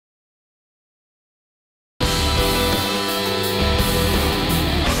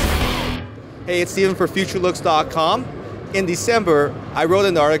Hey, it's Steven for Futurelooks.com. In December, I wrote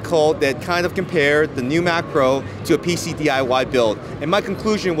an article that kind of compared the new Mac Pro to a PC DIY build. And my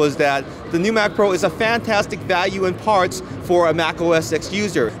conclusion was that the new Mac Pro is a fantastic value in parts for a Mac OS X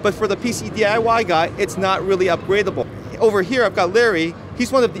user. But for the PC DIY guy, it's not really upgradable. Over here, I've got Larry.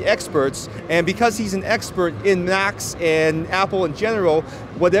 He's one of the experts, and because he's an expert in Macs and Apple in general,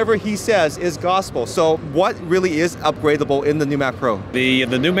 whatever he says is gospel. So what really is upgradable in the new Mac Pro? The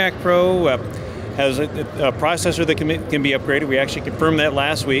new Mac Pro has a processor that can be upgraded. We actually confirmed that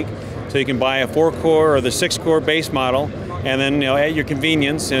last week. So you can buy a 4-core or the 6-core base model, and then at your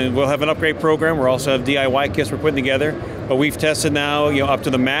convenience, and we'll have an upgrade program. We'll also have DIY kits we're putting together. But we've tested now up to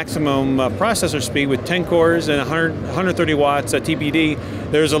the maximum processor speed with 10 cores and 130 watts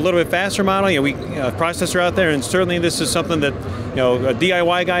TPD. There's a little bit faster model, processor out there, and certainly this is something that a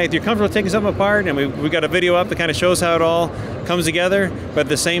DIY guy, if you're comfortable taking something apart, and we got a video up that kind of shows how it all comes together, but at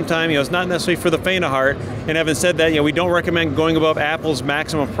the same time, it's not necessarily for the faint of heart. And having said that, we don't recommend going above Apple's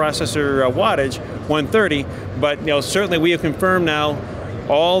maximum processor wattage, 130, but certainly we have confirmed now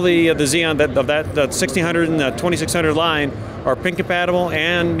all the Xeon of that 1600 and 2600 line are pin compatible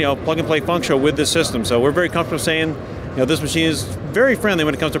and plug and play functional with this system. So we're very comfortable saying this machine is very friendly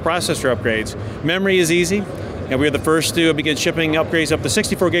when it comes to processor upgrades. Memory is easy. And we're the first to begin shipping upgrades up to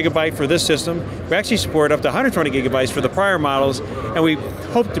 64 gigabyte for this system. We actually support up to 120 gigabytes for the prior models, and we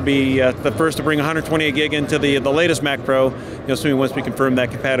hope to be the first to bring 128 gig into the latest Mac Pro, once we confirm that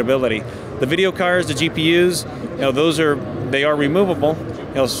compatibility. The video cards, the GPUs, they are removable.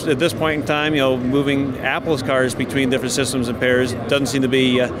 At this point in time, moving Apple's cards between different systems and pairs doesn't seem to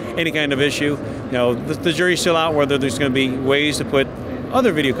be any kind of issue. The jury's still out whether there's going to be ways to put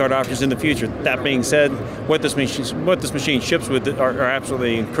other video card options in the future. That being said, what this machine ships with are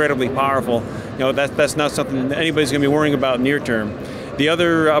absolutely incredibly powerful. That's not something that anybody's going to be worrying about near term. The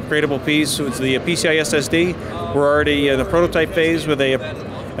other upgradable piece is the PCI SSD. We're already in the prototype phase with a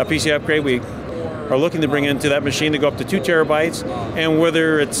PCI upgrade. We are looking to bring into that machine to go up to 2 terabytes, and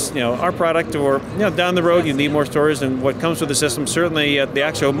whether it's our product or down the road you need more storage, and what comes with the system, certainly the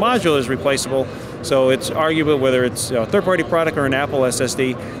actual module is replaceable. So it's arguable whether it's a third-party product or an Apple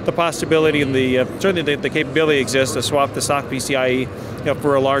SSD. The possibility and certainly the capability exists to swap the stock PCIe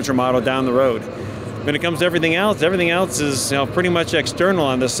for a larger model down the road. When it comes to everything else is pretty much external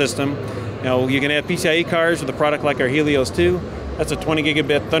on this system. You can add PCIe cards with a product like our Helios 2. That's a 20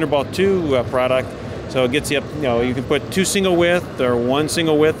 gigabit Thunderbolt 2 product. So it gets you up, you can put 2 single width or 1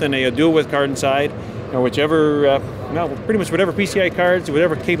 single width and a dual width card inside, or whichever, pretty much whatever PCI cards,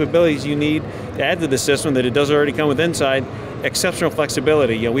 whatever capabilities you need to add to the system that it does already come with inside. Exceptional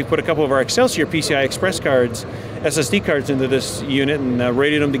flexibility. We put a couple of our Excelsior PCI Express cards, SSD cards into this unit and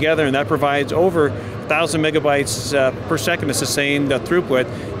rated them together, and that provides over 1,000 megabytes per second of sustained throughput.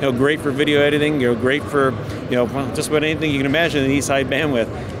 Great for video editing. Great for just about anything you can imagine in the east side bandwidth.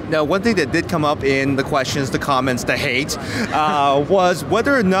 Now, one thing that did come up in the questions, the comments, the hate, was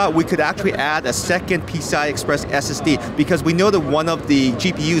whether or not we could actually add a second PCI Express SSD, because we know that one of the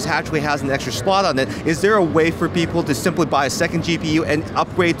GPUs actually has an extra slot on it. Is there a way for people to simply buy a second GPU and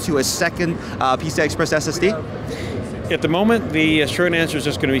upgrade to a second PCI Express SSD? At the moment, the short answer is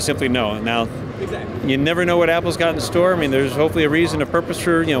just going to be simply no. Now, you never know what Apple's got in store. There's hopefully a reason, a purpose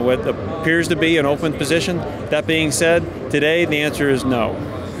for what appears to be an open position. That being said, today the answer is no.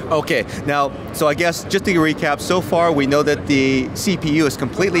 Okay, now, so I guess just to recap, so far we know that the CPU is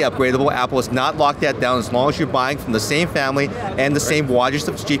completely upgradable. Apple has not locked that down as long as you're buying from the same family and the same wattage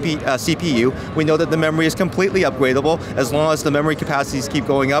of CPU. We know that the memory is completely upgradable. As long as the memory capacities keep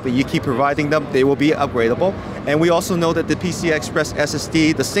going up and you keep providing them, they will be upgradable. And we also know that the PCI Express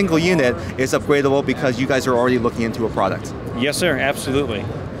SSD, the single unit, is upgradable because you guys are already looking into a product. Yes, sir, absolutely.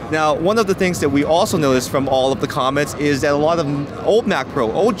 Now, one of the things that we also noticed from all of the comments is that a lot of old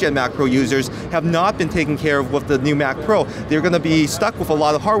Gen Mac Pro users have not been taken care of with the new Mac Pro. They're going to be stuck with a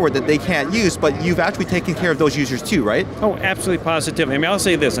lot of hardware that they can't use, but you've actually taken care of those users too, right? Oh, absolutely, positively. I'll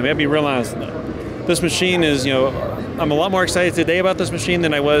say this, I'll be real honest. This machine is, I'm a lot more excited today about this machine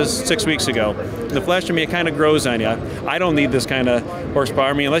than I was 6 weeks ago. The flesh in me, it kind of grows on you. I don't need this kind of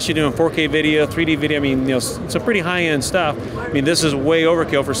horsepower. Unless you're doing 4K video, 3D video, it's a pretty high-end stuff. This is way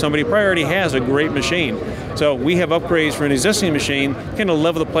overkill for somebody who probably already has a great machine. So we have upgrades for an existing machine, kind of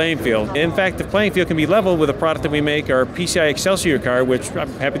level the playing field. In fact, the playing field can be leveled with a product that we make, our PCI Excelsior card, which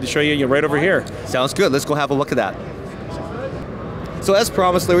I'm happy to show you right over here. Sounds good. Let's go have a look at that. So as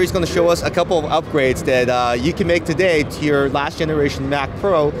promised, Larry's going to show us a couple of upgrades that you can make today to your last generation Mac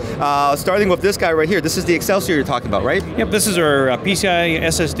Pro, starting with this guy right here. This is the Excelsior you're talking about, right? Yep, this is our PCI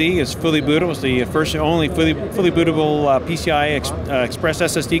SSD. It's fully bootable. It's the first and only fully bootable PCI Express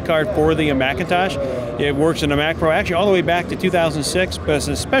SSD card for the Macintosh. It works in the Mac Pro actually all the way back to 2006, but it's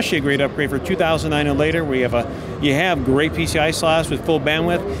especially a great upgrade for 2009 and later, where you have great PCI slots with full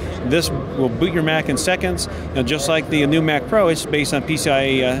bandwidth. This will boot your Mac in seconds. Just like the new Mac Pro, it's based on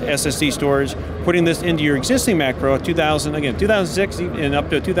PCI SSD storage. Putting this into your existing Mac Pro, 2006 and up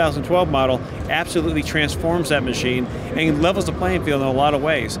to a 2012 model, absolutely transforms that machine and levels the playing field in a lot of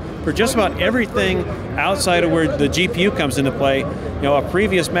ways. For just about everything outside of where the GPU comes into play, a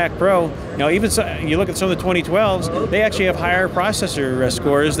previous Mac Pro, even you look at some of the 2012s, they actually have higher processor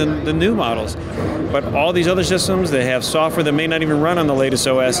scores than the new models. But all these other systems that have software that may not even run on the latest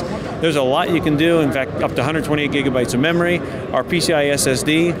OS, there's a lot you can do. In fact, up to 128 gigabytes of memory, our PCI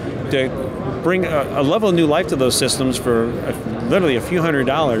SSD, to bring a level of new life to those systems for literally a few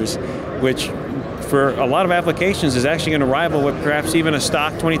 $100s, which for a lot of applications is actually going to rival what perhaps even a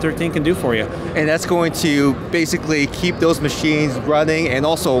stock 2013 can do for you. And that's going to basically keep those machines running and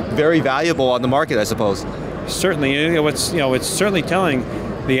also very valuable on the market, I suppose. Certainly, it's certainly telling.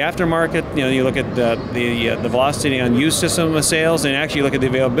 The aftermarket, you look at the velocity on used system sales, and actually look at the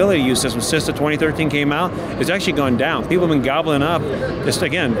availability of used systems. Since the 2013 came out, it's actually gone down. People have been gobbling up. Just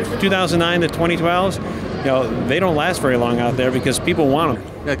again, 2009 to 2012s, they don't last very long out there because people want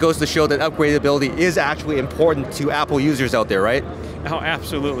them. That goes to show that upgradability is actually important to Apple users out there, right? Oh,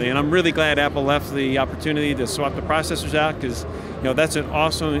 absolutely. And I'm really glad Apple left the opportunity to swap the processors out, because that's an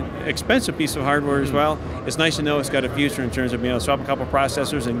awesome, expensive piece of hardware as well. It's nice to know it's got a future in terms of being able to swap a couple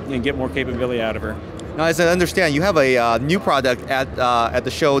processors and get more capability out of her. Now, as I understand, you have a new product at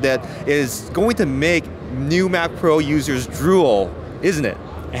the show that is going to make new Mac Pro users drool, isn't it?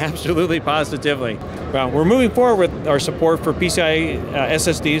 Absolutely, positively. Well, we're moving forward with our support for PCI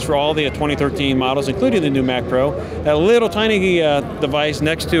SSDs for all the 2013 models, including the new Mac Pro. That little tiny device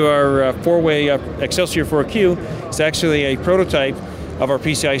next to our four-way Excelsior 4Q is actually a prototype of our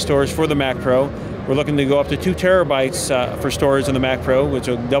PCI storage for the Mac Pro. We're looking to go up to 2 terabytes for storage in the Mac Pro, which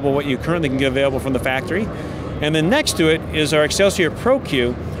will double what you currently can get available from the factory. And then next to it is our Excelsior Pro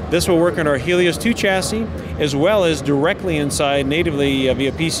Q. This will work on our Helios 2 chassis, as well as directly inside, natively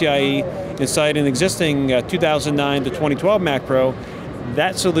via PCIe, inside an existing 2009 to 2012 Mac Pro.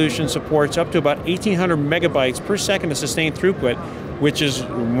 That solution supports up to about 1,800 megabytes per second of sustained throughput, which is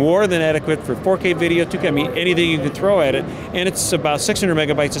more than adequate for 4K video, 2K, I mean anything you can throw at it, and it's about 600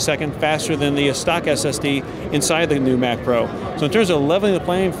 megabytes a second faster than the stock SSD inside the new Mac Pro. So in terms of leveling the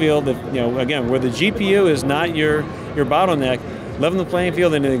playing field, again, where the GPU is not your bottleneck, leveling the playing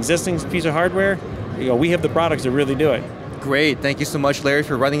field in an existing piece of hardware, we have the products that really do it. Great, thank you so much, Larry,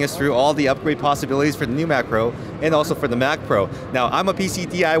 for running us through all the upgrade possibilities for the new Mac Pro and also for the Mac Pro. Now, I'm a PC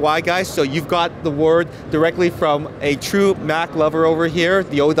DIY guy, so you've got the word directly from a true Mac lover over here.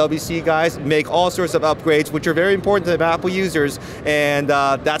 The OWC guys make all sorts of upgrades, which are very important to the Apple users, and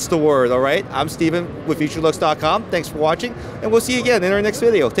that's the word, all right? I'm Steven with Futurelooks.com. Thanks for watching, and we'll see you again in our next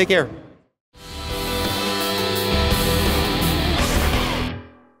video. Take care.